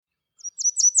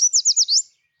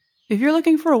If you're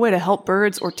looking for a way to help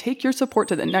birds or take your support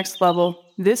to the next level,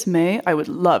 this May I would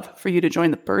love for you to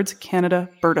join the Birds Canada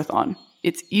Birdathon.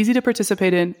 It's easy to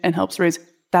participate in and helps raise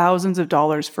thousands of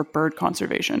dollars for bird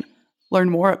conservation. Learn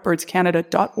more at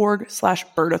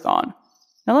birdscanada.org/birdathon.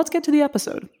 Now let's get to the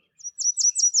episode.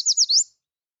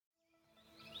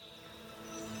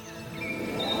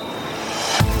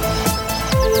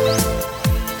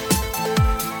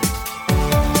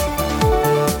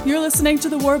 You're listening to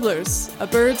The Warblers, a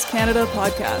Birds Canada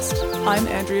podcast. I'm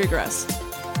Andrea Gress.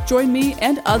 Join me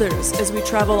and others as we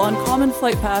travel on common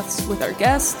flight paths with our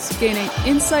guests, gaining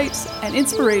insights and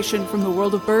inspiration from the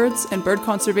world of birds and bird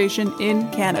conservation in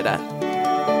Canada.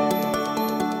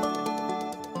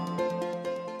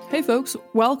 Hey folks,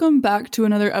 welcome back to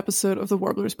another episode of The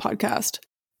Warblers podcast.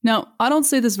 Now, I don't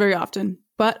say this very often,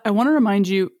 but I want to remind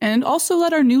you and also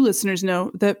let our new listeners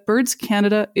know that Birds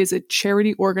Canada is a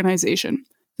charity organization.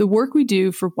 The work we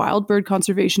do for wild bird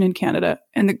conservation in Canada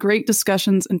and the great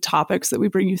discussions and topics that we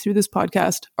bring you through this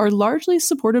podcast are largely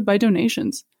supported by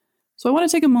donations. So I want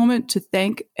to take a moment to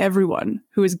thank everyone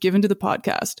who has given to the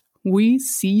podcast. We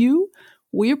see you.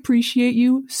 We appreciate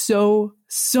you so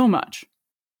much.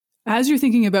 As you're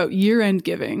thinking about year-end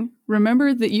giving,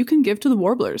 remember that you can give to the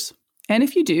Warblers. And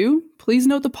if you do, please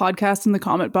note the podcast in the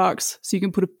comment box so you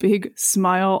can put a big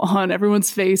smile on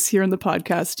everyone's face here in the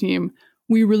podcast team.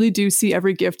 We really do see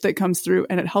every gift that comes through,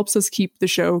 and it helps us keep the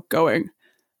show going.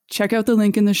 Check out the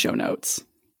link in the show notes.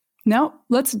 Now,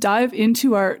 let's dive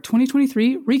into our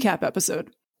 2023 recap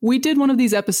episode. We did one of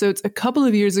these episodes a couple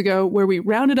of years ago where we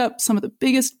rounded up some of the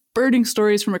biggest birding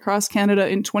stories from across Canada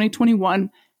in 2021,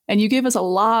 and you gave us a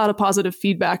lot of positive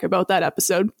feedback about that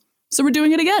episode. So we're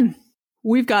doing it again.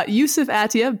 We've got Yusuf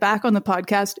Attia back on the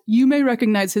podcast. You may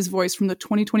recognize his voice from the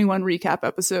 2021 recap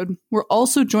episode. We're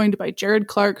also joined by Jared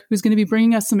Clark, who's going to be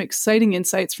bringing us some exciting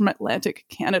insights from Atlantic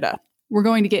Canada. We're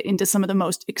going to get into some of the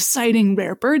most exciting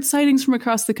rare bird sightings from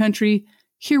across the country,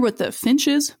 hear what the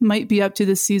finches might be up to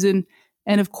this season,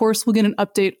 and of course, we'll get an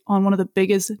update on one of the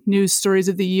biggest news stories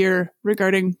of the year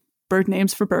regarding bird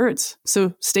names for birds.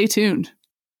 So stay tuned.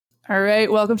 All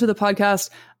right, welcome to the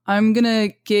podcast. I'm going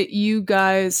to get you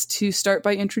guys to start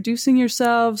by introducing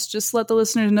yourselves. Just let the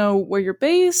listeners know where you're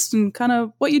based and kind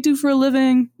of what you do for a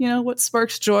living, you know, what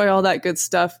sparks joy, all that good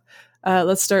stuff.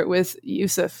 Let's start with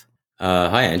Yusuf.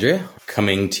 Hi, Andrea.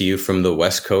 Coming to you from the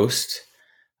West Coast,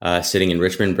 sitting in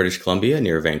Richmond, British Columbia,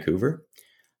 near Vancouver.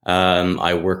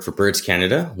 I work for Birds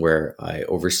Canada, where I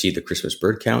oversee the Christmas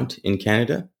bird count in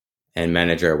Canada and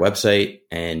manage our website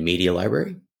and media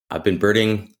library. I've been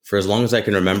birding for as long as I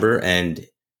can remember, and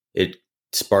it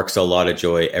sparks a lot of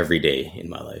joy every day in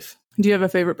my life. Do you have a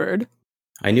favorite bird?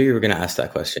 I knew you were going to ask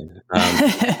that question.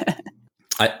 I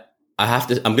have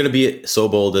to. I'm going to be so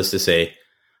bold as to say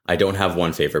I don't have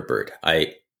one favorite bird.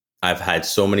 I've had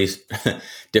so many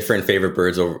different favorite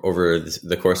birds over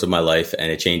the course of my life,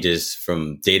 and it changes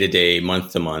from day to day,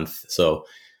 month to month. So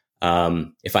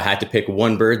if I had to pick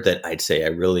one bird that I'd say I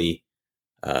really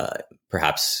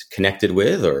perhaps connected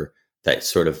with, or that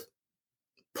sort of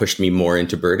pushed me more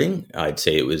into birding, I'd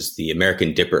say it was the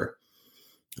American Dipper.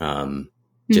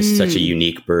 Just such a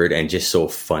unique bird and just so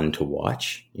fun to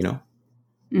watch, you know?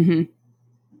 Mm-hmm.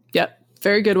 Yeah,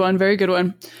 very good one. Very good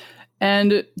one.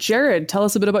 And Jared, tell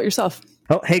us a bit about yourself.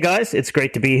 Oh, hey guys, it's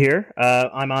great to be here.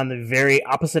 I'm on the very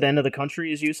opposite end of the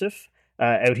country as Yusuf,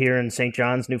 out here in St.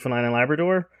 John's, Newfoundland and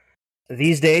Labrador.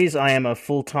 These days, I am a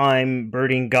full-time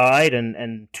birding guide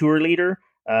and tour leader.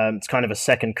 It's kind of a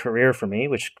second career for me,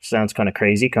 which sounds kind of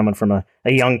crazy coming from a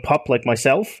young pup like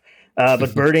myself.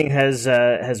 But birding has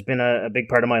been a big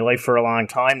part of my life for a long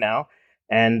time now,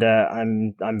 and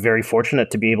I'm very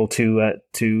fortunate to be able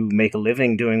to make a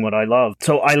living doing what I love.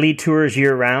 So I lead tours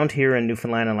year round here in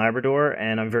Newfoundland and Labrador,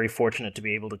 and I'm very fortunate to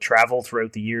be able to travel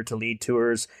throughout the year to lead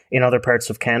tours in other parts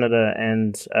of Canada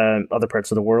and other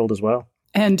parts of the world as well.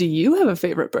 And do you have a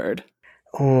favorite bird?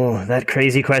 Oh, that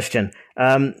crazy question.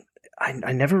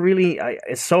 I never really,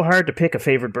 it's so hard to pick a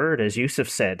favorite bird, as Yusuf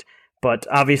said, but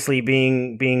obviously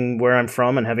being where I'm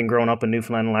from and having grown up in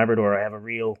Newfoundland and Labrador, I have a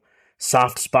real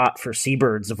soft spot for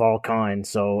seabirds of all kinds.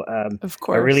 So of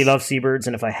course. I really love seabirds,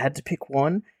 and if I had to pick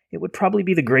one, it would probably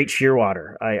be the great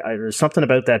shearwater. There's something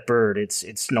about that bird.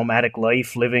 It's nomadic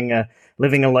life, living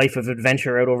a life of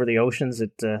adventure out over the oceans.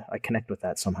 I connect with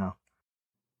that somehow.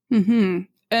 Mm-hmm.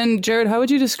 And Jared, how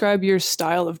would you describe your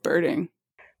style of birding?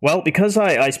 Well, because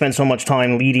I spend so much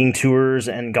time leading tours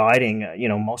and guiding,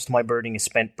 most of my birding is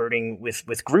spent birding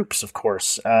with groups, of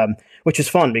course, which is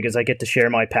fun because I get to share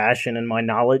my passion and my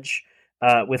knowledge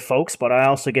with folks, but I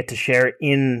also get to share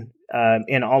in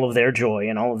in all of their joy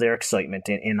and all of their excitement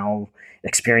in all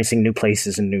experiencing new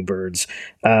places and new birds.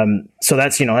 So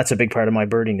that's a big part of my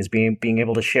birding, is being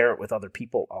able to share it with other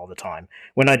people all the time.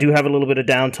 When I do have a little bit of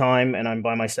downtime and I'm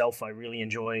by myself, I really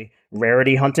enjoy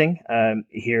rarity hunting.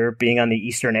 Here, being on the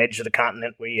eastern edge of the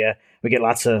continent, we get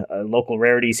lots of local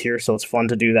rarities here, so it's fun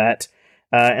to do that.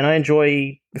 And I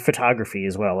enjoy photography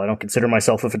as well. I don't consider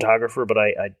myself a photographer, but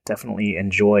I definitely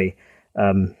enjoy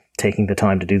taking the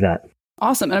time to do that.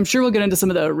 Awesome. And I'm sure we'll get into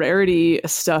some of the rarity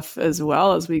stuff as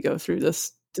well as we go through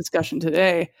this discussion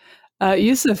today.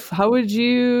 Yusuf, how would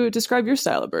you describe your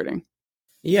style of birding?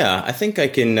 Yeah, I think I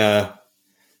can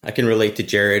relate to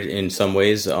Jared in some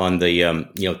ways on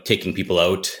the taking people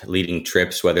out, leading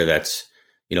trips, whether that's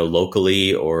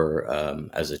locally or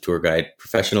as a tour guide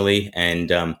professionally. And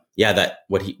that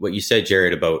what you said,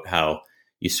 Jared, about how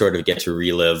you sort of get to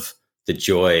relive the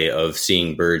joy of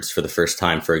seeing birds for the first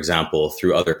time, for example,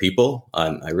 through other people.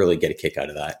 I really get a kick out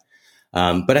of that.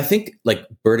 But I think, like,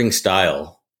 birding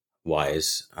style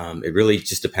wise, it really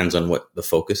just depends on what the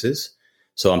focus is.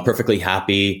 So I'm perfectly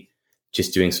happy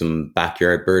just doing some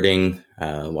backyard birding,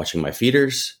 watching my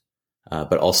feeders,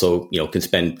 but also, can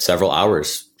spend several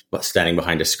hours standing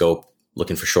behind a scope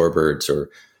looking for shorebirds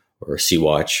or sea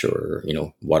watch or,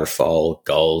 waterfowl,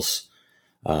 gulls.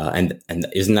 And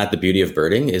isn't that the beauty of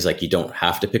birding, is like, you don't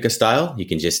have to pick a style. You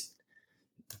can just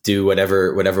do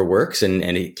whatever works, and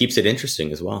it keeps it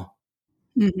interesting as well.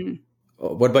 Mm-hmm.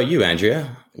 What about you,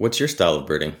 Andrea? What's your style of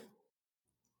birding?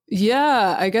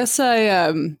 Yeah, I guess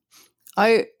I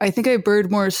think I bird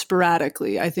more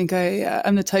sporadically. I think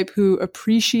I'm the type who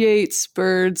appreciates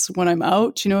birds when I'm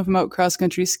out. If I'm out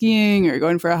cross-country skiing or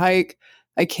going for a hike,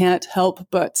 I can't help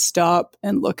but stop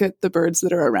and look at the birds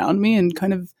that are around me and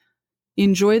kind of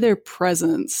enjoy their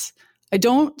presence. I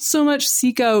don't so much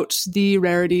seek out the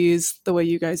rarities the way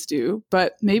you guys do,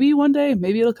 but maybe one day,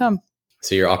 maybe it'll come.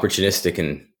 So you're opportunistic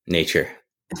in nature.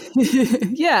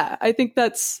 Yeah, I think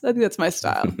that's my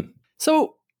style.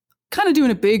 So, kind of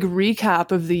doing a big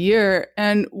recap of the year,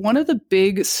 and one of the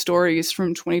big stories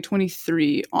from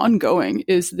 2023 ongoing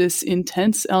is this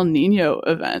intense El Nino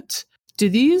event. Do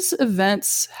these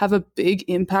events have a big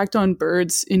impact on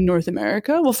birds in North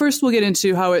America? Well, first we'll get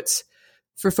into how it's,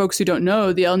 for folks who don't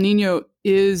know, the El Nino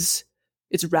it's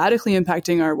radically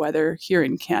impacting our weather here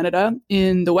in Canada.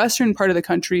 In the western part of the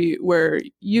country where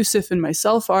Yusuf and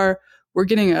myself are, we're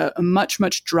getting a much,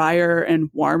 much drier and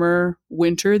warmer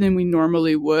winter than we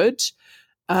normally would.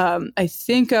 I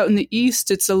think out in the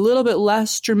east, it's a little bit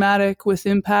less dramatic with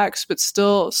impacts, but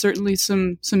still certainly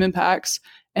some impacts.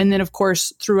 And then, of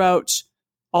course, throughout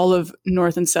all of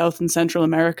North and South and Central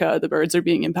America, the birds are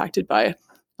being impacted by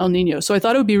El Nino. So I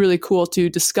thought it would be really cool to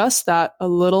discuss that a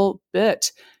little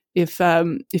bit, if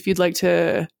you'd like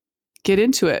to get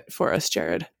into it for us,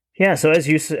 Jared. Yeah, so as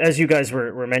you guys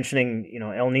were mentioning,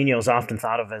 El Nino is often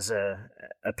thought of as a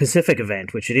Pacific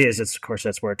event, which it is. Of course,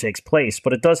 that's where it takes place,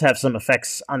 but it does have some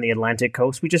effects on the Atlantic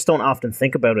coast. We just don't often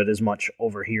think about it as much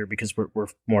over here because we're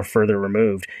more further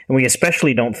removed, and we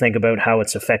especially don't think about how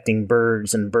it's affecting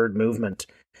birds and bird movement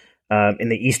in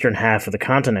the eastern half of the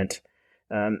continent.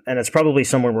 And it's probably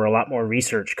somewhere where a lot more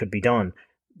research could be done.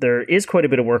 There is quite a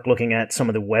bit of work looking at some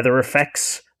of the weather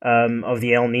effects of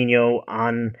the El Nino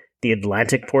on the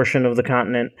Atlantic portion of the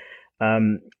continent.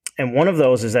 And one of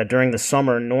those is that during the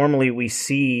summer, normally we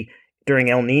see during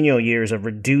El Nino years a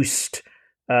reduced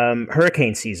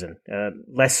hurricane season,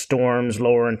 less storms,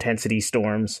 lower intensity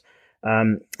storms.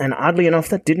 And oddly enough,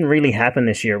 that didn't really happen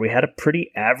this year. We had a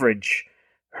pretty average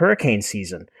hurricane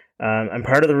season. And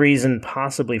part of the reason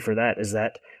possibly for that is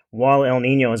that while El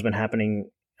Nino has been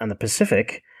happening on the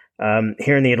Pacific,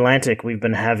 here in the Atlantic, we've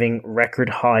been having record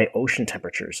high ocean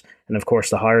temperatures. And of course,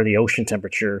 the higher the ocean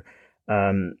temperature,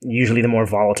 usually the more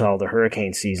volatile the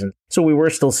hurricane season. So we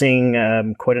were still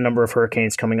seeing quite a number of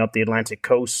hurricanes coming up the Atlantic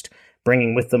coast,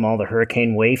 bringing with them all the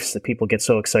hurricane waifs that people get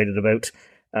so excited about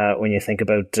when you think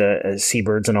about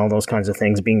seabirds and all those kinds of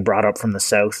things being brought up from the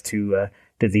south to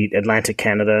the Atlantic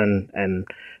Canada and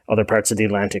other parts of the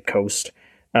Atlantic coast.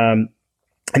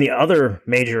 And the other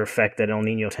major effect that El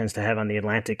Nino tends to have on the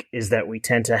Atlantic is that we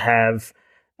tend to have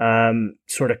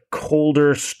sort of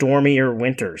colder, stormier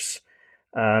winters.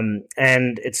 And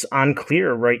it's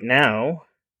unclear right now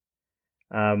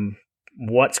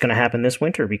what's going to happen this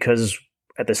winter, because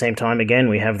at the same time, again,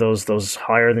 we have those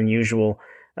higher than usual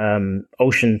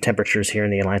ocean temperatures here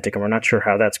in the Atlantic, and we're not sure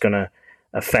how that's going to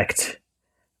affect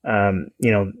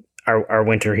our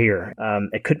winter here.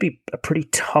 It could be a pretty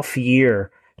tough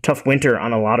winter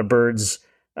on a lot of birds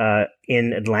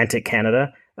in Atlantic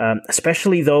Canada,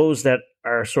 especially those that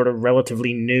are sort of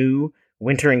relatively new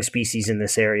wintering species in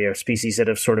this area, species that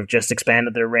have sort of just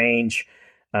expanded their range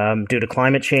due to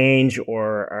climate change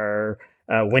or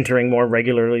are wintering more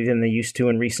regularly than they used to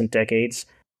in recent decades.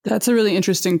 That's a really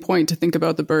interesting point to think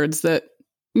about the birds that,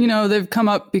 they've come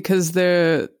up because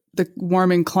the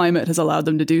warming climate has allowed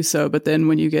them to do so. But then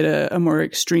when you get a more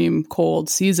extreme cold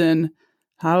season,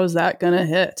 how is that going to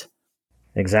hit?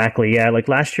 Exactly. Yeah. Like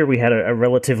last year, we had a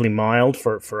relatively mild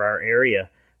for our area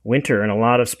winter, and a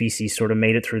lot of species sort of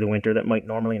made it through the winter that might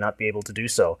normally not be able to do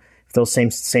so. If those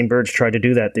same birds try to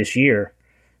do that this year,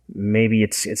 maybe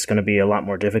it's going to be a lot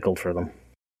more difficult for them.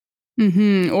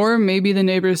 Mm-hmm. Or maybe the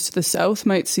neighbors to the south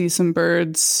might see some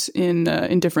birds in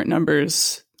different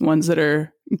numbers, ones that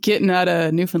are getting out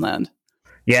of Newfoundland.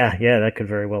 Yeah, that could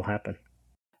very well happen.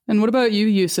 And what about you,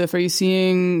 Yusuf? Are you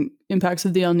seeing impacts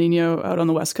of the El Nino out on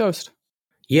the West Coast?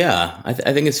 Yeah, I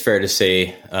think it's fair to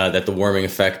say that the warming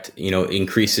effect,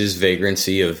 increases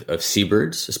vagrancy of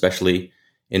seabirds, especially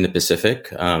in the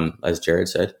Pacific, as Jared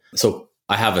said. So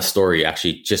I have a story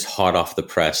actually just hot off the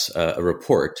press, a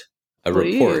report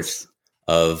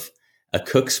of a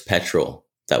Cook's petrel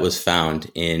that was found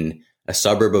in a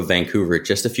suburb of Vancouver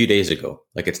just a few days ago.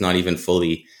 Like it's not even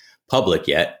fully public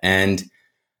yet. And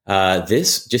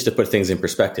this, just to put things in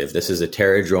perspective, this is a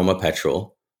Pterodroma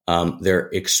petrel. They're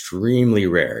extremely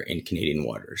rare in Canadian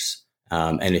waters.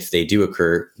 And if they do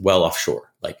occur well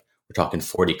offshore, like we're talking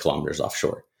 40 kilometers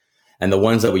offshore. And the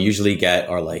ones that we usually get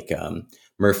are like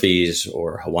Murphy's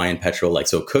or Hawaiian petrel. Like,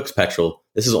 so Cook's petrel,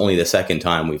 this is only the second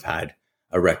time we've had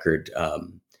a record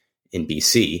in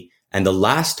BC. And the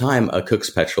last time a Cook's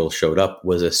petrel showed up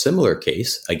was a similar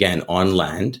case, again, on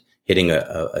land, hitting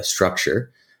a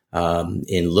structure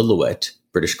in Lillooet,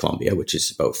 British Columbia, which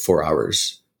is about 4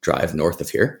 hours drive north of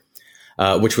here,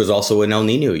 which was also an El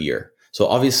Nino year. So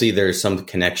obviously there's some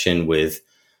connection with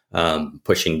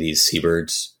pushing these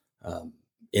seabirds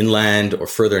inland or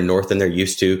further north than they're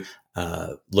used to,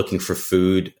 looking for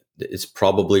food. It's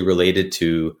probably related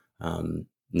to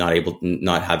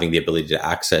not having the ability to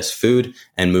access food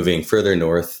and moving further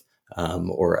north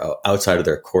or outside of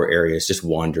their core areas, just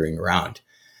wandering around.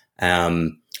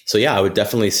 So yeah, I would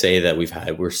definitely say that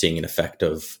we're seeing an effect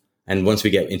of. And once we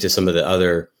get into some of the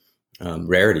other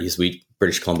rarities,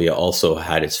 British Columbia also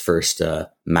had its first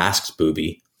masked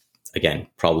booby, again,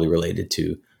 probably related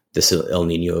to this El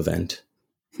Nino event.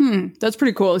 That's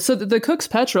pretty cool. So the Cook's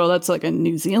petrel, that's like a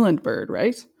New Zealand bird,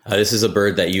 right? This is a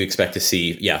bird that you expect to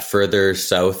see, further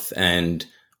south and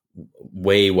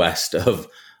way west of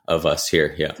us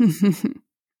here. Yeah.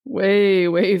 Way,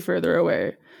 way further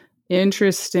away.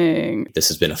 Interesting. This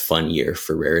has been a fun year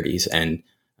for rarities, and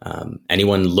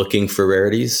anyone looking for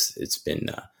rarities, it's been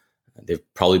they've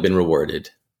probably been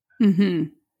rewarded. Mm-hmm.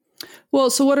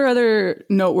 Well, so what are other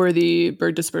noteworthy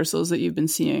bird dispersals that you've been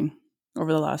seeing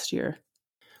over the last year?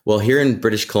 Well, here in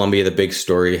British Columbia, the big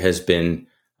story has been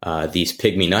these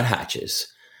pygmy nuthatches.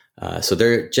 So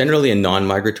they're generally a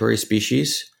non-migratory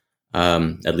species,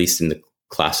 at least in the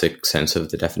classic sense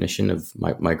of the definition of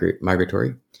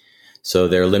migratory. So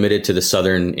they're limited to the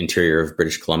southern interior of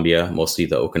British Columbia, mostly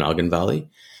the Okanagan Valley.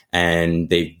 And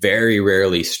they very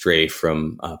rarely stray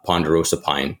from ponderosa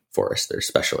pine forest. They're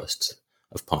specialists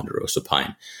of ponderosa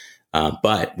pine.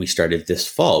 But we started this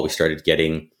fall, we started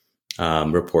getting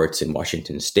reports in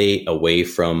Washington State, away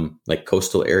from like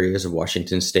coastal areas of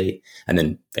Washington State. And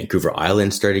then Vancouver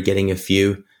Island started getting a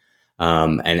few.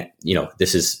 And,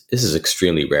 this is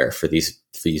extremely rare for these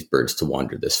birds to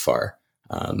wander this far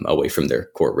away from their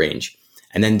core range.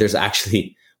 And then there's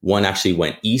one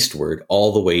went eastward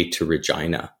all the way to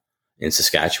Regina in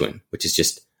Saskatchewan, which is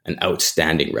just an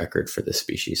outstanding record for this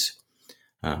species.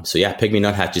 Pygmy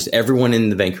nuthatches, everyone in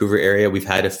the Vancouver area, we've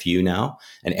had a few now,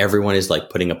 and everyone is like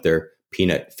putting up their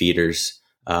peanut feeders,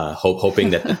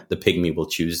 hoping that the pygmy will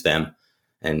choose them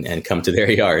and come to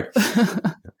their yard.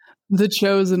 The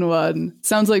chosen one.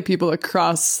 Sounds like people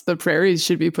across the prairies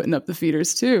should be putting up the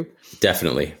feeders too.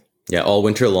 Definitely. Yeah, all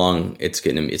winter long, it's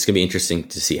gonna be interesting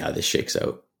to see how this shakes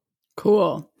out.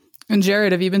 Cool. And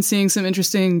Jared, have you been seeing some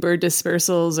interesting bird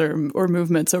dispersals or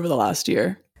movements over the last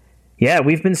year? Yeah,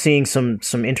 we've been seeing some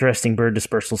interesting bird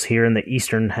dispersals here in the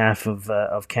eastern half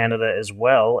of Canada as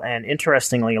well. And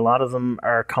interestingly, a lot of them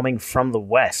are coming from the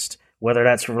west. Whether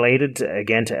that's related,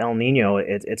 again, to El Nino,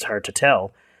 it's hard to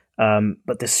tell.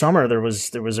 But this summer, there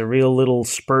was a real little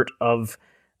spurt of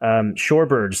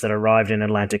shorebirds that arrived in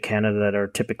Atlantic Canada that are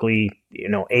typically,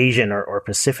 Asian or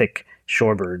Pacific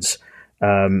shorebirds.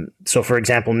 So, for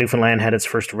example, Newfoundland had its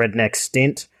first redneck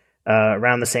stint.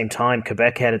 Around the same time,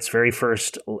 Quebec had its very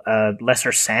first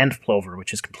lesser sand plover,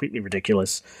 which is completely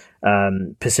ridiculous.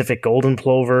 Pacific golden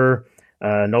plover,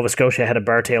 Nova Scotia had a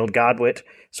bar-tailed godwit.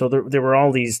 So there were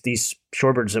all these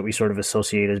shorebirds that we sort of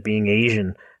associate as being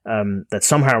Asian that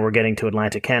somehow were getting to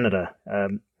Atlantic Canada.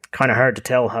 Kind of hard to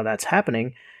tell how that's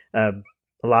happening. A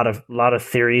lot of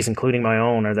theories, including my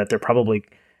own, are that they're probably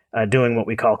doing what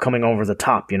we call coming over the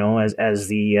top. As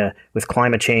the with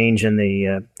climate change and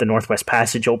the Northwest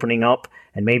Passage opening up,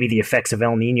 and maybe the effects of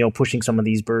El Nino pushing some of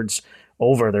these birds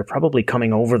over. They're probably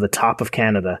coming over the top of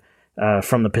Canada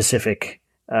from the Pacific.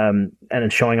 And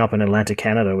it's showing up in Atlantic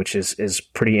Canada, which is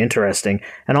pretty interesting.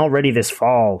 And already this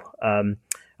fall,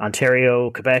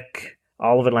 Ontario, Quebec,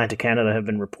 all of Atlantic Canada have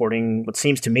been reporting what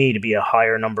seems to me to be a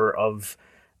higher number of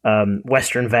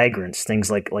Western vagrants, things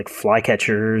like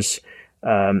flycatchers,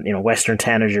 Western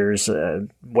tanagers,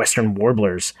 Western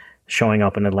warblers showing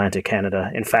up in Atlantic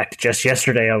Canada. In fact, just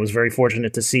yesterday, I was very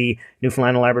fortunate to see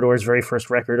Newfoundland and Labrador's very first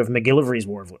record of McGillivray's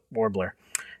warbler.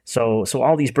 So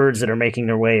all these birds that are making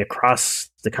their way across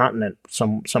the continent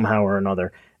somehow or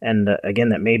another, and again,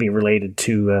 that may be related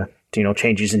to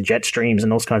changes in jet streams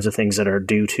and those kinds of things that are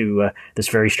due to this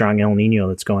very strong El Nino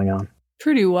that's going on.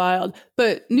 Pretty wild.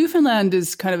 But Newfoundland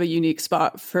is kind of a unique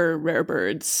spot for rare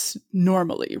birds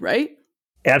normally, right?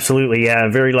 Absolutely, yeah.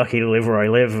 I'm very lucky to live where I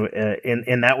live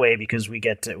in that way, because we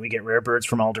get rare birds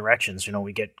from all directions.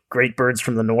 We get great birds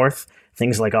from the north.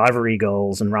 Things like ivory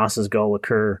gulls and Ross's gull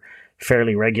occur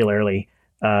fairly regularly.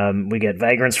 We get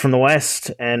vagrants from the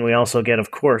west, and we also get, of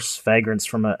course, vagrants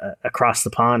from across the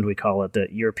pond. We call it the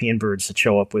European birds that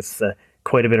show up with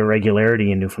quite a bit of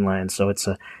regularity in Newfoundland. So it's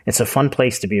a fun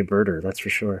place to be a birder, that's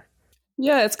for sure.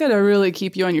 Yeah, it's got to really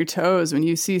keep you on your toes. When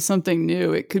you see something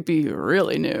new, it could be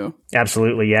really new.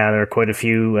 Absolutely, yeah. There are quite a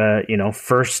few,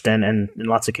 first and in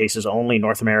lots of cases only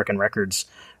North American records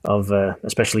of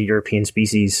especially European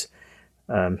species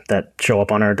that show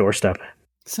up on our doorstep.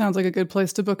 Sounds like a good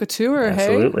place to book a tour.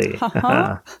 Absolutely.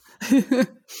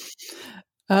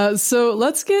 Hey? So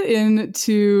let's get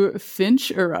into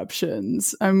finch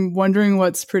eruptions. I'm wondering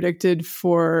what's predicted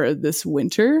for this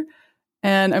winter.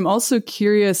 And I'm also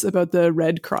curious about the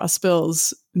red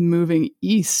crossbills moving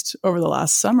east over the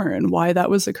last summer and why that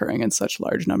was occurring in such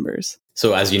large numbers.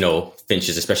 So as you know,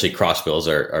 finches, especially crossbills,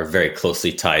 are very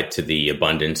closely tied to the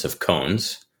abundance of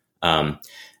cones.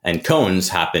 And cones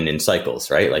happen in cycles,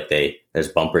 right? Like there's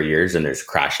bumper years and there's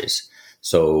crashes.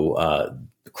 So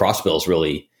crossbills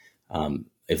really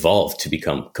evolved to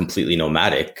become completely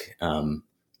nomadic to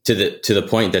the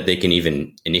point that they can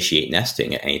even initiate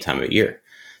nesting at any time of year.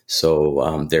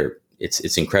 So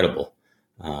it's incredible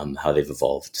how they've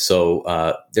evolved.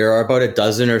 So there are about a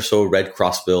dozen or so red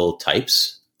crossbill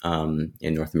types in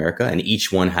North America, and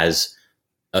each one has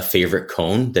a favorite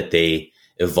cone that they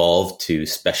evolved to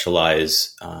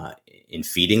specialize in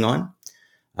feeding on.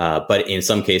 But in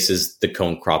some cases, the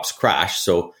cone crops crash.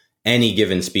 So any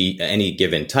given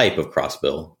type of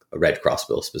crossbill, a red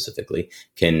crossbill specifically,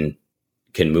 can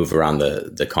move around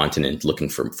the continent looking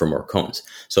for more cones.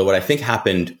 So what I think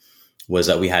happened was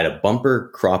that we had a bumper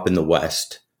crop in the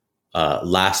West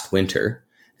last winter.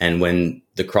 And when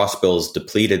the crossbills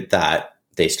depleted that,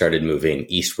 they started moving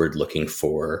eastward looking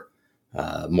for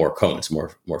more cones,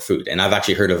 more food. And I've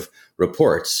actually heard of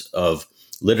reports of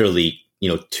literally,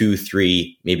 2,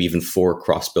 3, maybe even 4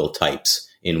 crossbill types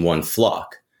in one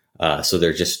flock. So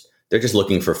they're just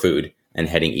looking for food and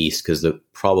heading east because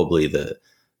probably the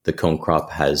cone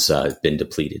crop has been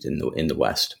depleted in the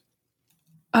West.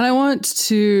 And I want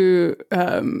to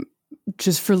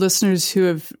just for listeners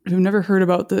who've never heard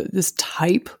about this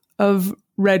type of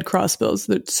red crossbills.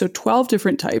 So 12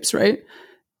 different types, right?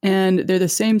 And they're the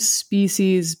same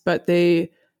species, but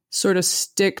they sort of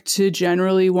stick to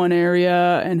generally one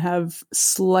area and have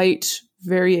slight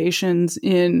variations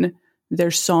in their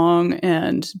song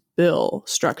and bill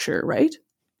structure, right?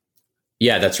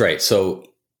 Yeah, that's right. So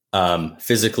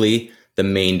physically, the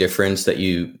main difference that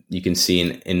you can see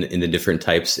in the different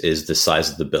types is the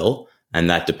size of the bill. And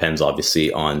that depends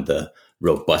obviously on the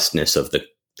robustness of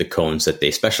the cones that they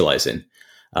specialize in.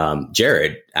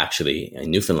 Jared, actually,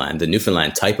 in Newfoundland, the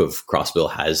Newfoundland type of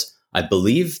crossbill has, I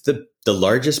believe, the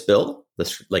largest bill.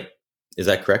 Is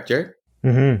that correct, Jared?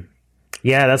 Mm-hmm.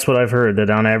 Yeah, that's what I've heard, that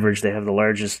on average they have the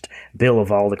largest bill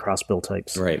of all the crossbill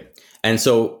types. Right. And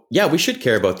so, yeah, we should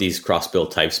care about these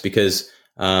crossbill types because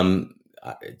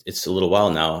it's a little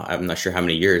while now. I'm not sure how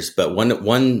many years, but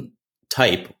one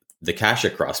type, the Cassia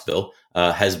crossbill,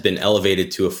 has been elevated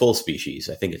to a full species.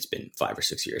 I think it's been 5 or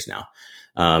 6 years now.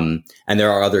 And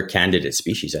there are other candidate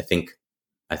species. I think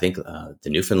the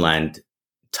Newfoundland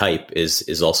type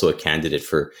is also a candidate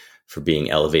for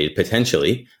being elevated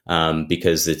potentially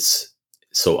because it's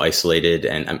so isolated.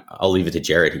 And I'll leave it to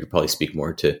Jared. He could probably speak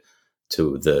more to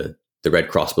the red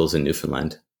crossbills in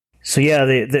Newfoundland. So yeah,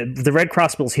 the red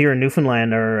crossbills here in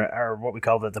Newfoundland are what we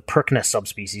call the Perkna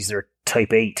subspecies. They're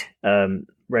type 8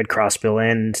 red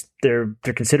crossbill, and they're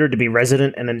considered to be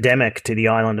resident and endemic to the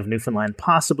island of Newfoundland,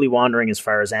 possibly wandering as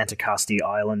far as Anticosti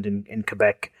Island in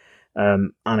Quebec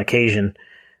on occasion.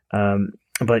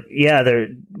 But yeah,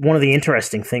 one of the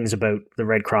interesting things about the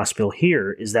red crossbill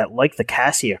here is that, like the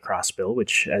Cassia crossbill,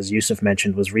 which, as Yusuf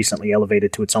mentioned, was recently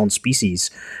elevated to its own species,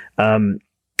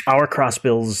 our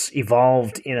crossbills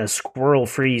evolved in a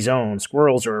squirrel-free zone.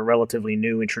 Squirrels are a relatively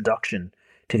new introduction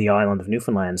to the island of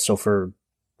Newfoundland. So for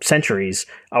centuries,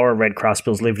 our red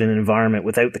crossbills lived in an environment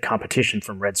without the competition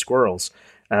from red squirrels.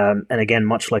 And again,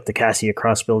 much like the Cassia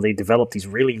crossbill, they developed these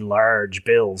really large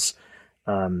bills,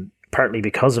 partly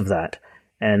because of that.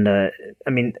 And I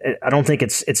mean, I don't think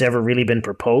it's ever really been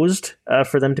proposed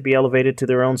for them to be elevated to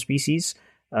their own species.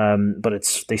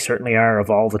 But they certainly are, of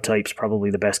all the types,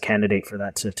 probably the best candidate for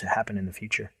that to happen in the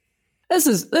future. This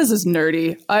is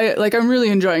nerdy. I'm really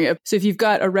enjoying it. So if you've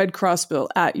got a red crossbill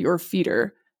at your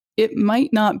feeder, it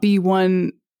might not be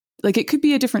one, like it could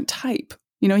be a different type.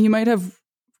 You know, you might have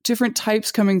different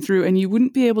types coming through and you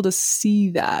wouldn't be able to see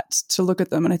that to look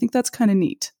at them. And I think that's kind of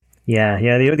neat. Yeah.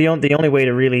 The only way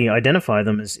to really identify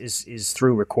them is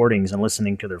through recordings and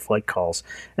listening to their flight calls,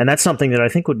 and that's something that I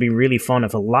think would be really fun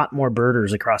if a lot more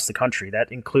birders across the country,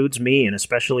 that includes me and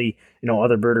especially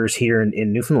other birders here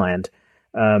in Newfoundland,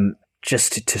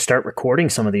 just to start recording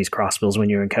some of these crossbills when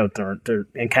you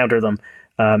encounter them.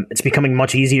 It's becoming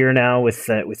much easier now with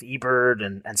eBird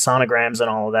and sonograms and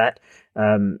all of that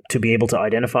to be able to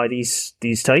identify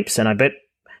these types, and I bet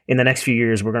in the next few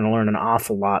years we're going to learn an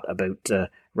awful lot about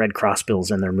red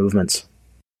crossbills and their movements.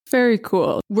 Very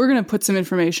cool. We're going to put some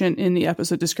information in the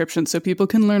episode description so people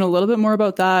can learn a little bit more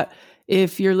about that.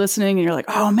 If you're listening and you're like,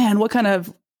 oh man, what kind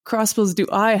of crossbills do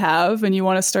I have? And you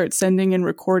want to start sending in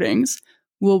recordings,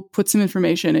 we'll put some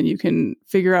information and you can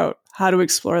figure out how to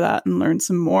explore that and learn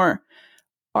some more.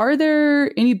 Are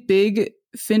there any big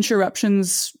finch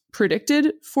eruptions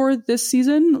predicted for this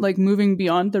season, like moving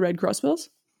beyond the red crossbills?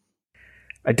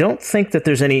 I don't think that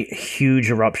there's any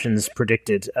huge eruptions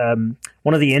predicted.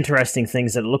 One of the interesting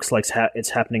things that it looks like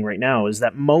it's happening right now is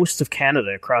that most of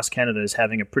Canada, across Canada, is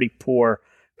having a pretty poor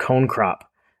cone crop.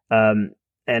 And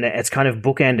it's kind of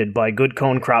bookended by good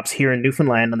cone crops here in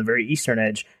Newfoundland on the very eastern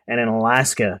edge and in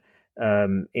Alaska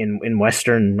in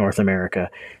Western North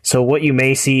America. So what you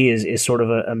may see is sort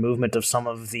of a movement of some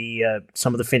of the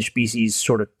finch species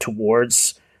sort of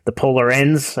towards the polar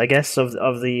ends, I guess, of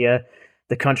the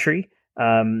country.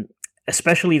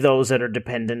 Especially those that are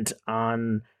dependent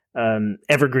on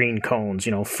evergreen cones,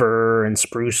 fir and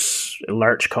spruce,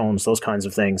 larch cones, those kinds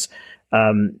of things.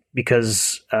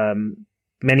 Because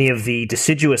many of the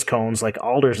deciduous cones, like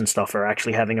alders and stuff, are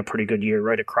actually having a pretty good year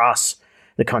right across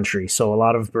the country. So a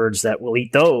lot of birds that will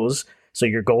eat those, so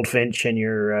your goldfinch and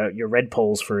your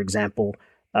redpolls, for example,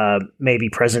 may be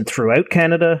present throughout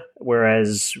Canada,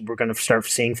 whereas we're going to start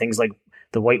seeing things like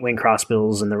the white-winged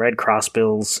crossbills and the red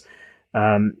crossbills.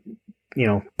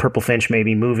 Purple finch may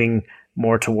be moving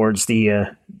more towards the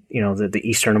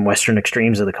eastern and western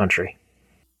extremes of the country.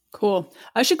 Cool.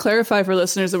 I should clarify for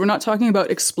listeners that we're not talking about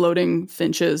exploding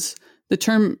finches. The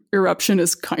term eruption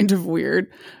is kind of weird.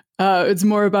 It's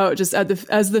more about just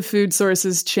as the food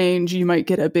sources change, you might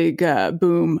get a big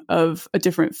boom of a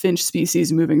different finch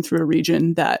species moving through a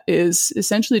region that is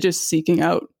essentially just seeking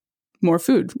out more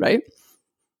food, right?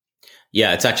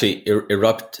 Yeah, it's actually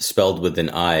erupt spelled with an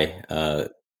I.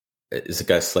 It's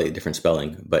got a slightly different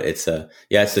spelling, but it's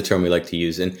the term we like to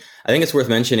use. And I think it's worth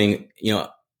mentioning,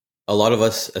 a lot of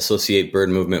us associate bird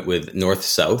movement with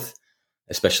north-south,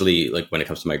 especially like when it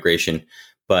comes to migration.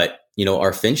 But,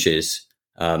 our finches,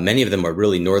 many of them are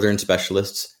really northern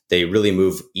specialists. They really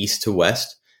move east to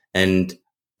west, and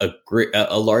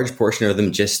a large portion of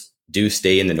them just do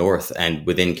stay in the north and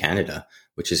within Canada,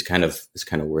 which is kind of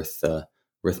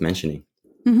worth mentioning.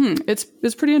 Mm-hmm.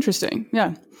 It's pretty interesting.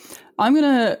 Yeah. I'm going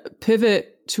to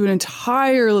pivot to an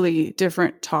entirely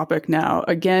different topic now.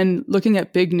 Again, looking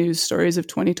at big news stories of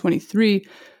 2023.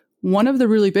 One of the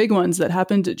really big ones that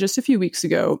happened just a few weeks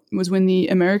ago was when the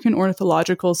American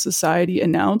Ornithological Society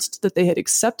announced that they had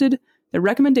accepted the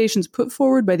recommendations put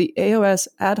forward by the AOS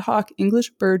Ad Hoc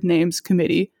English Bird Names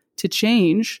Committee to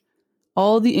change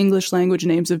all the English language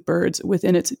names of birds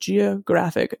within its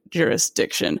geographic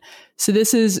jurisdiction. So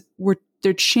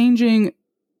they're changing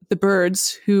the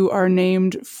birds who are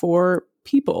named for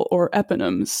people or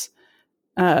eponyms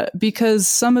because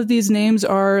some of these names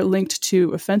are linked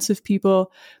to offensive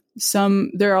people.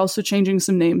 They're also changing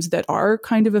some names that are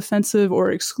kind of offensive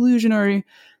or exclusionary.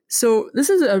 So this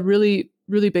is a really,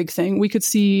 really big thing. We could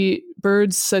see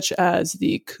birds such as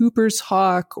the Cooper's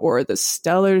hawk or the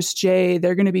Steller's jay.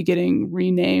 They're going to be getting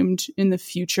renamed in the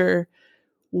future.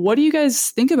 What do you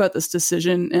guys think about this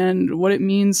decision and what it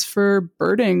means for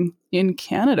birding in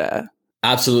Canada?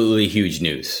 Absolutely huge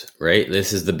news, right?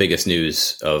 This is the biggest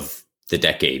news of the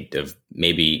decade, of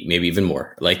maybe even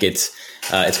more. Like it's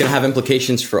going to have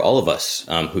implications for all of us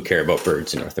who care about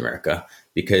birds in North America,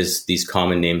 because these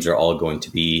common names are all going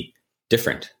to be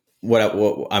different.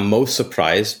 What I'm most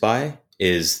surprised by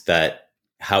is that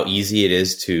how easy it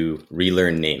is to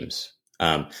relearn names.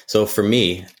 So for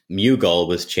me, Mew Gull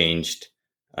was changed,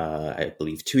 I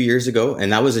believe 2 years ago.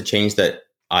 And that was a change that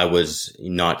I was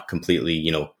not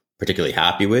completely, particularly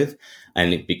happy with.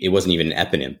 And it wasn't even an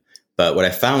eponym. But what I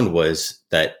found was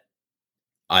that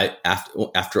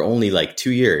after only like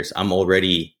 2 years, I'm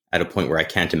already at a point where I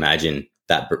can't imagine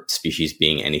that species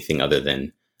being anything other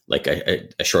than like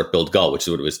a short-billed gull, which is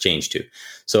what it was changed to.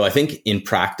 So I think in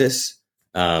practice,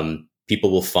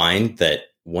 people will find that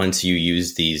once you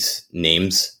use these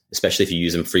names, especially if you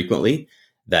use them frequently,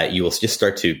 that you will just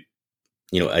start to,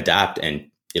 adapt, and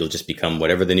it'll just become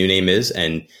whatever the new name is,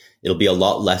 and it'll be a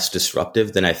lot less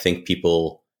disruptive than I think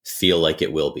people feel like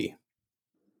it will be.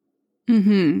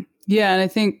 Mm-hmm. Yeah, and I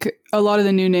think a lot of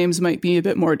the new names might be a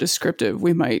bit more descriptive.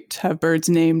 We might have birds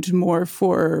named more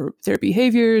for their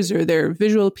behaviors or their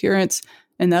visual appearance,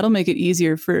 and that'll make it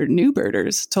easier for new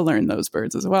birders to learn those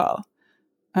birds as well.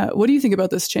 What do you think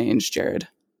about this change, Jared?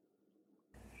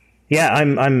 Yeah,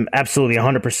 I'm absolutely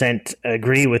 100%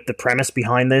 agree with the premise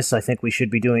behind this. I think we should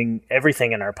be doing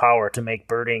everything in our power to make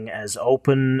birding as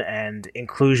open and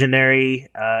inclusionary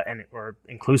or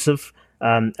inclusive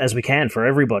as we can for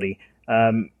everybody.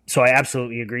 So I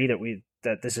absolutely agree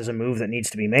that this is a move that needs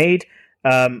to be made.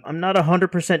 I'm not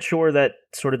 100% sure that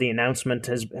sort of the announcement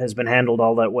has been handled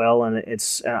all that well, and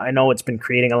I know it's been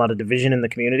creating a lot of division in the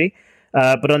community.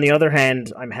 But on the other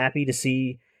hand, I'm happy to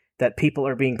see that people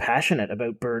are being passionate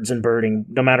about birds and birding,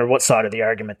 no matter what side of the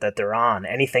argument that they're on.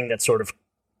 Anything that sort of,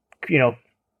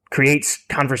 creates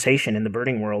conversation in the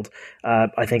birding world,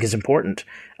 I think is important.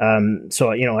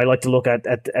 So, I like to look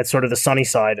at sort of the sunny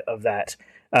side of that.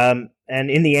 And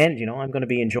in the end, I'm going to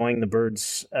be enjoying the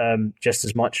birds just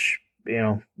as much,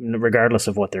 regardless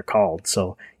of what they're called.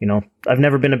 So, I've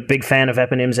never been a big fan of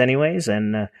eponyms anyways,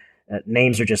 and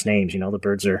names are just names. The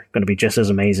birds are going to be just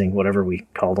as amazing, whatever we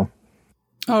call them.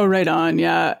 Oh, right on.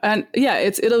 Yeah. And yeah,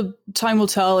 time will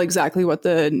tell exactly what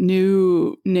the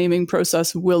new naming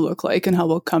process will look like and how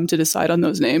we'll come to decide on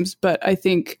those names. But I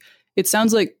think it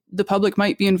sounds like the public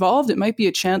might be involved. It might be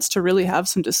a chance to really have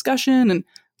some discussion and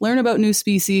learn about new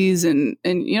species. And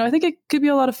I think it could be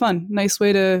a lot of fun. Nice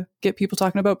way to get people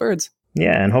talking about birds.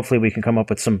 Yeah. And hopefully we can come up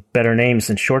with some better names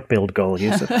than short-billed gull,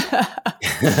 Yusuf.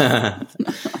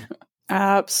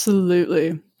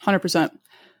 Absolutely. 100%.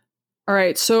 All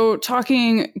right. So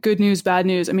talking good news, bad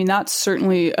news. I mean, that's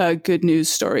certainly a good news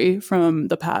story from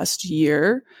the past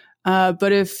year.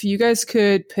 But if you guys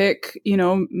could pick,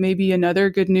 maybe another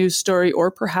good news story or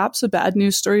perhaps a bad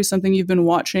news story, something you've been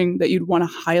watching that you'd want to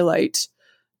highlight,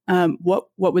 what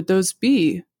would those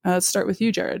be? Let's start with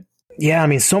you, Jared. Yeah, I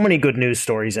mean, so many good news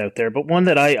stories out there, but one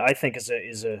that I think is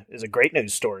a great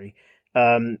news story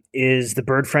is the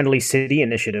Bird Friendly City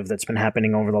initiative that's been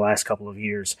happening over the last couple of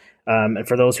years. And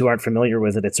for those who aren't familiar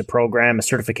with it, it's a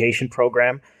certification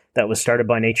program that was started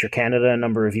by Nature Canada a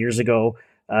number of years ago,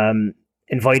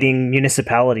 inviting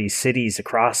municipalities, cities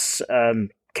across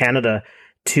Canada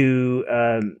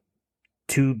to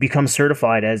become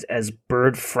certified as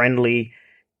bird-friendly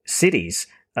cities.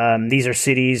 These are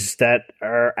cities that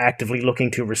are actively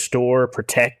looking to restore,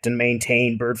 protect, and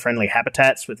maintain bird-friendly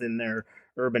habitats within their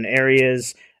urban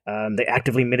areas. They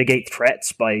actively mitigate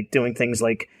threats by doing things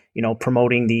like,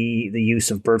 promoting the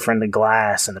use of bird-friendly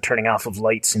glass and the turning off of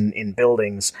lights in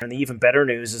buildings. And the even better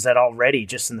news is that already,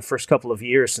 just in the first couple of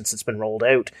years since it's been rolled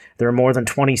out, there are more than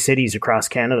 20 cities across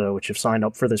Canada which have signed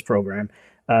up for this program,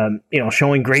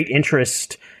 showing great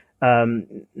interest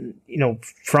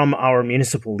from our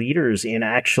municipal leaders in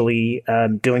actually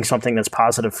doing something that's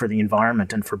positive for the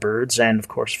environment and for birds and, of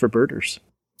course, for birders.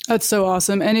 That's so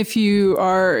awesome. And if you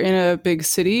are in a big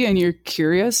city and you're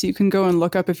curious, you can go and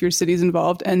look up if your city's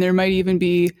involved, and there might even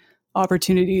be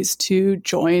opportunities to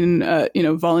join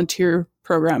volunteer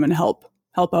program and help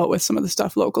out with some of the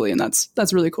stuff locally. And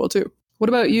that's really cool too.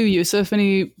 What about you, Yusuf?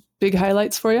 Any big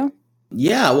highlights for you?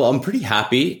 Yeah, well, I'm pretty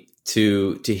happy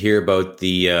to hear about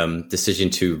the decision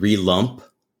to relump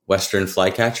Western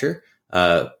flycatcher.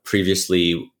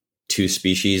 Previously, two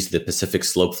species, the Pacific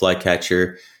slope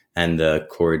flycatcher and the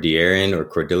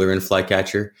Cordilleran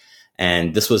flycatcher.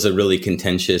 And this was a really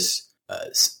contentious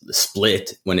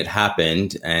split when it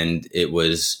happened, and it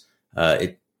was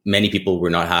many people were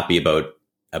not happy about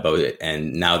it.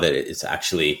 And now that it's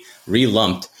actually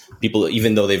relumped, people,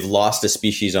 even though they've lost a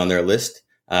species on their list,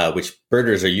 which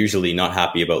birders are usually not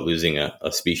happy about losing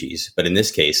a species, but in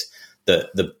this case,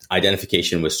 the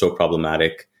identification was so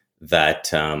problematic that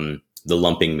the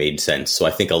lumping made sense. So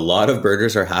I think a lot of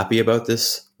birders are happy about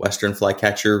this western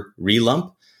flycatcher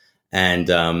relump.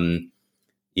 And I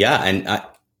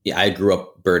grew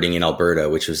up birding in Alberta,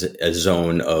 which was a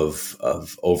zone of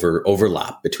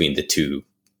overlap between the two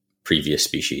previous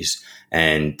species.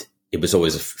 And it was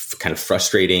always kind of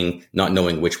frustrating not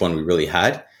knowing which one we really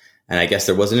had. And I guess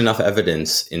there wasn't enough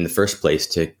evidence in the first place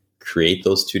to create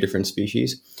those two different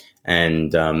species.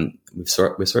 And we've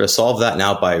sort of solved that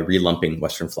now by relumping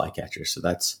western flycatchers. So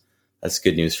that's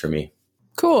good news for me.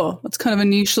 Cool. That's kind of a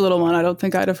niche little one. I don't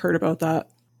think I'd have heard about that.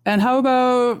 And how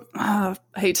about, I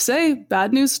hate to say,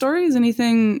 bad news stories?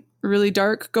 Anything really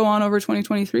dark go on over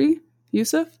 2023,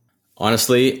 Yusuf?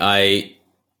 Honestly,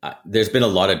 there's been a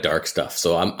lot of dark stuff.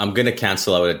 So I'm going to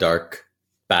cancel out a dark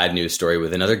bad news story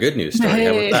with another good news story.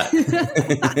 Hey. How about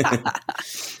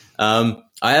that?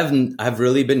 I've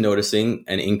really been noticing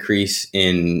an increase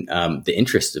in the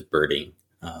interest of birding,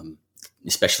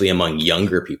 especially among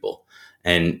younger people.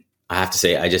 And I have to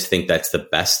say, I just think that's the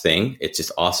best thing. It's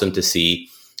just awesome to see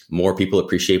more people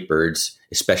appreciate birds,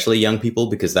 especially young people,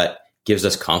 because that gives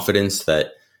us confidence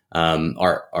that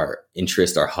our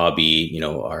interest, our hobby,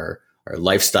 our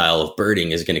lifestyle of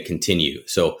birding is going to continue.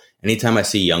 So anytime I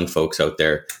see young folks out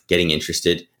there getting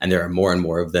interested, and there are more and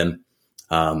more of them,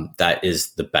 that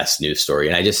is the best news story.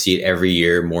 And I just see it every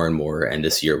year more and more. And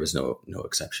this year was no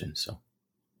exception. So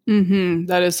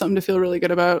that is something to feel really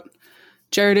good about.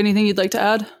 Jared, anything you'd like to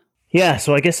add? Yeah,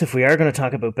 so I guess if we are going to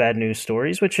talk about bad news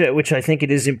stories, which I think it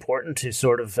is important to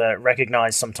sort of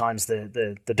recognize sometimes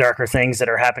the darker things that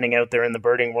are happening out there in the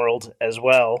birding world as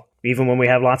well. Even when we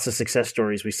have lots of success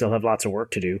stories, we still have lots of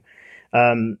work to do.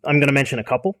 I'm going to mention a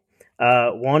couple.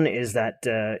 One is that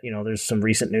there's some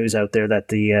recent news out there that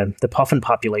the puffin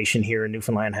population here in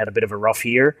Newfoundland had a bit of a rough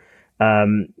year.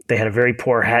 They had a very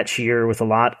poor hatch year with a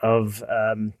lot of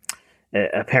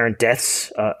apparent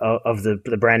deaths of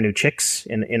the brand new chicks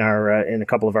in a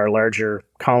couple of our larger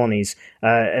colonies,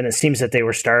 and it seems that they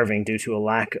were starving due to a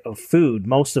lack of food,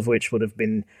 most of which would have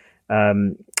been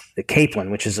the capelin,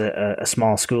 which is a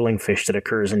small schooling fish that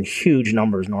occurs in huge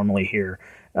numbers normally here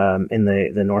in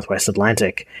the Northwest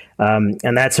Atlantic,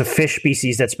 and that's a fish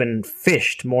species that's been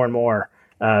fished more and more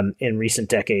in recent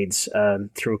decades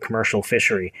through commercial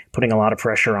fishery, putting a lot of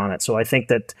pressure on it. So I think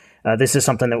that this is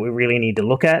something that we really need to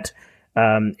look at.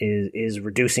 Is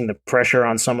reducing the pressure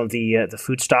on some of the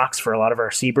food stocks for a lot of our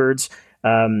seabirds,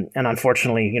 and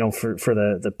unfortunately, for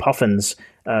the puffins,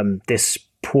 this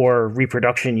poor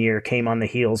reproduction year came on the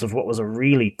heels of what was a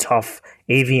really tough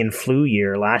avian flu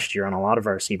year last year on a lot of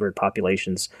our seabird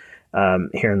populations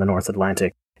here in the North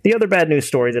Atlantic. The other bad news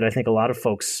story that I think a lot of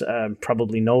folks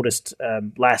probably noticed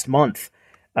last month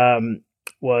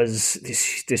was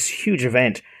this huge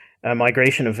event. A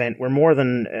migration event where more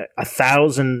than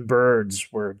 1,000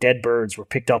 dead birds were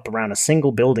picked up around a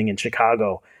single building in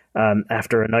Chicago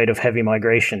after a night of heavy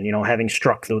migration, having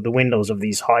struck the windows of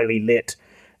these highly lit,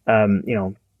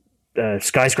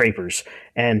 skyscrapers.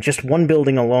 And just one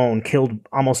building alone killed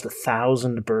almost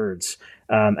 1,000 birds.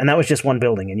 And that was just one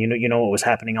building. And you know what was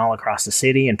happening all across the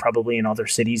city and probably in other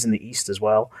cities in the east as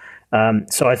well.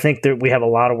 So I think that we have a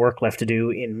lot of work left to do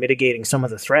in mitigating some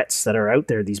of the threats that are out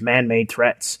there, these man-made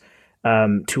threats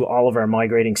to all of our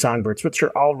migrating songbirds, which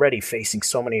are already facing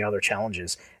so many other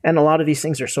challenges. And a lot of these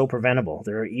things are so preventable.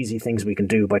 There are easy things we can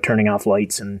do by turning off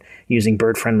lights and using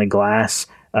bird-friendly glass.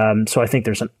 So I think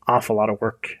there's an awful lot of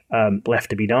work left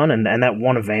to be done. And that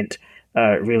one event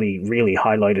really, really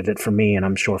highlighted it for me, and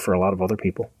I'm sure for a lot of other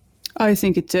people. I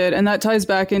think it did. And that ties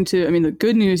back into, the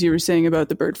good news you were saying about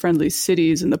the bird-friendly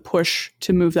cities and the push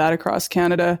to move that across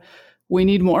Canada. We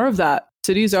need more of that.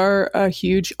 Cities are a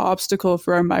huge obstacle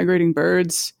for our migrating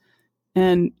birds.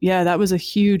 And yeah, that was a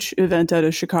huge event out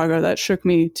of Chicago. That shook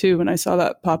me too when I saw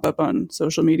that pop up on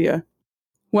social media.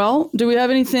 Well, do we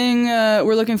have anything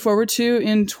we're looking forward to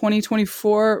in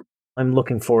 2024? I'm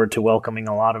looking forward to welcoming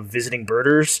a lot of visiting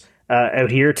birders out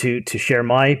here to share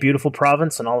my beautiful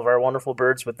province and all of our wonderful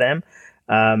birds with them.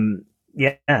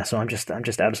 So I'm just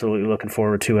absolutely looking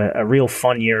forward to a real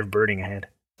fun year of birding ahead.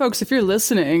 Folks, if you're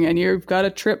listening and you've got a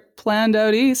trip planned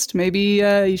out east, maybe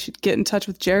you should get in touch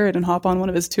with Jared and hop on one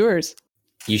of his tours.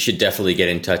 You should definitely get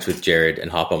in touch with Jared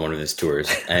and hop on one of his tours.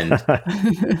 And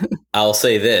I'll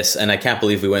say this, and I can't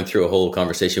believe we went through a whole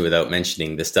conversation without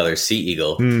mentioning the Steller sea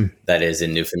eagle that is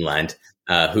in Newfoundland.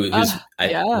 who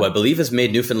I believe has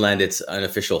made Newfoundland its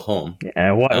unofficial home.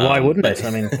 Yeah, why wouldn't it? I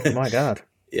mean, my God.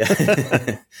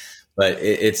 Yeah. But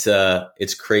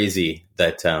it's crazy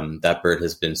that that bird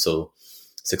has been so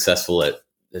successful at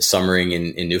summering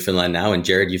in Newfoundland now. And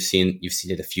Jared, you've seen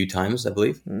it a few times, I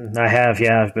believe. I have,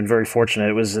 yeah. I've been very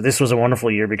fortunate. This was a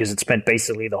wonderful year because it spent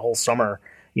basically the whole summer,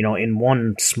 in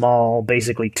one small,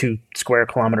 basically 2 square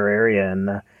kilometer area,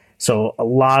 and so a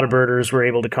lot of birders were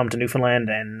able to come to Newfoundland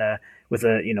and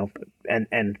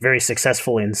and very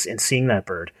successful in seeing that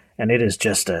bird. And it is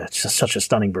just such a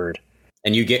stunning bird.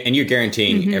 And you're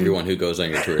guaranteeing everyone who goes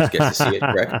on your tours gets to see it,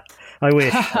 correct? I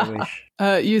wish.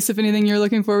 Yusuf, anything you're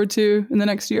looking forward to in the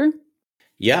next year?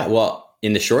 Yeah, well,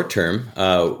 in the short term,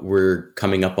 we're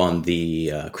coming up on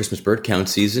the Christmas bird count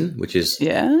season, which is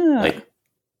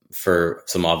for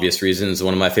some obvious reasons,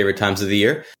 one of my favorite times of the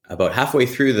year. About halfway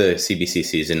through the CBC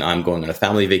season, I'm going on a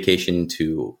family vacation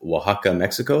to Oaxaca,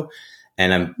 Mexico,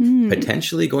 and I'm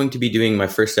potentially going to be doing my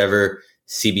first ever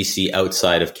CBC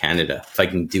outside of Canada. If I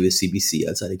can do a CBC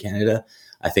outside of Canada,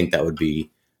 I think that would be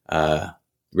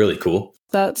really cool.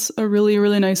 That's a really,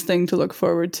 really nice thing to look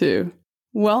forward to.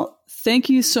 Well, thank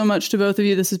you so much to both of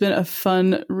you. This has been a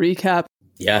fun recap.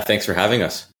 Yeah, thanks for having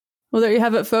us. Well, there you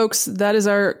have it, folks. That is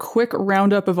our quick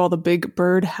roundup of all the big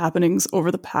bird happenings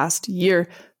over the past year.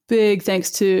 Big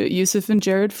thanks to Yusuf and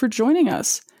Jared for joining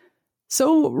us.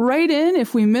 So write in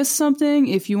if we missed something.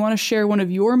 If you want to share one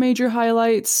of your major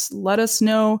highlights, let us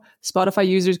know. Spotify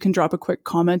users can drop a quick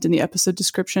comment in the episode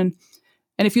description.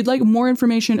 And if you'd like more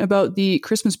information about the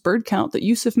Christmas bird count that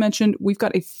Yusuf mentioned, we've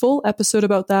got a full episode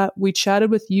about that. We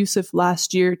chatted with Yusuf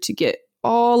last year to get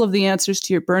all of the answers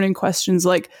to your burning questions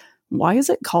like, why is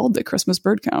it called the Christmas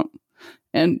bird count?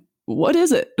 And what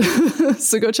is it?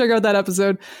 So go check out that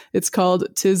episode. It's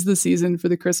called 'Tis the Season for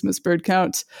the Christmas Bird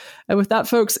Count. And with that,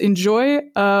 folks, enjoy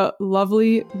a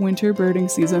lovely winter birding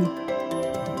season.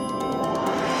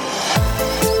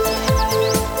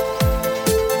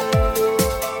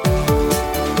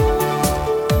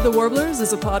 The Warblers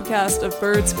is a podcast of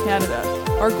Birds Canada.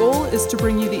 Our goal is to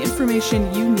bring you the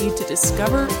information you need to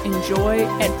discover, enjoy,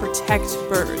 and protect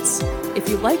birds. If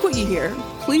you like what you hear,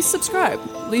 please subscribe,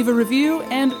 leave a review,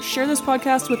 and share this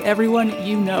podcast with everyone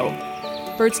you know.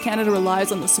 Birds Canada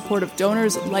relies on the support of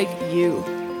donors like you.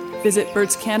 Visit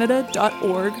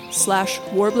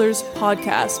birdscanada.org/Warblers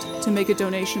podcast to make a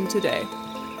donation today.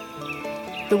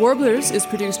 The Warblers is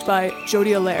produced by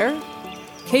Jody Allaire,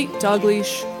 Kate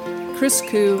Dalgleish, Chris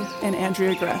Koo, and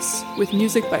Andrea Gress, with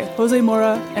music by Jose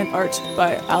Mora and art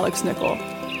by Alex Nicol.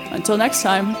 Until next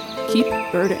time, keep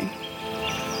birding.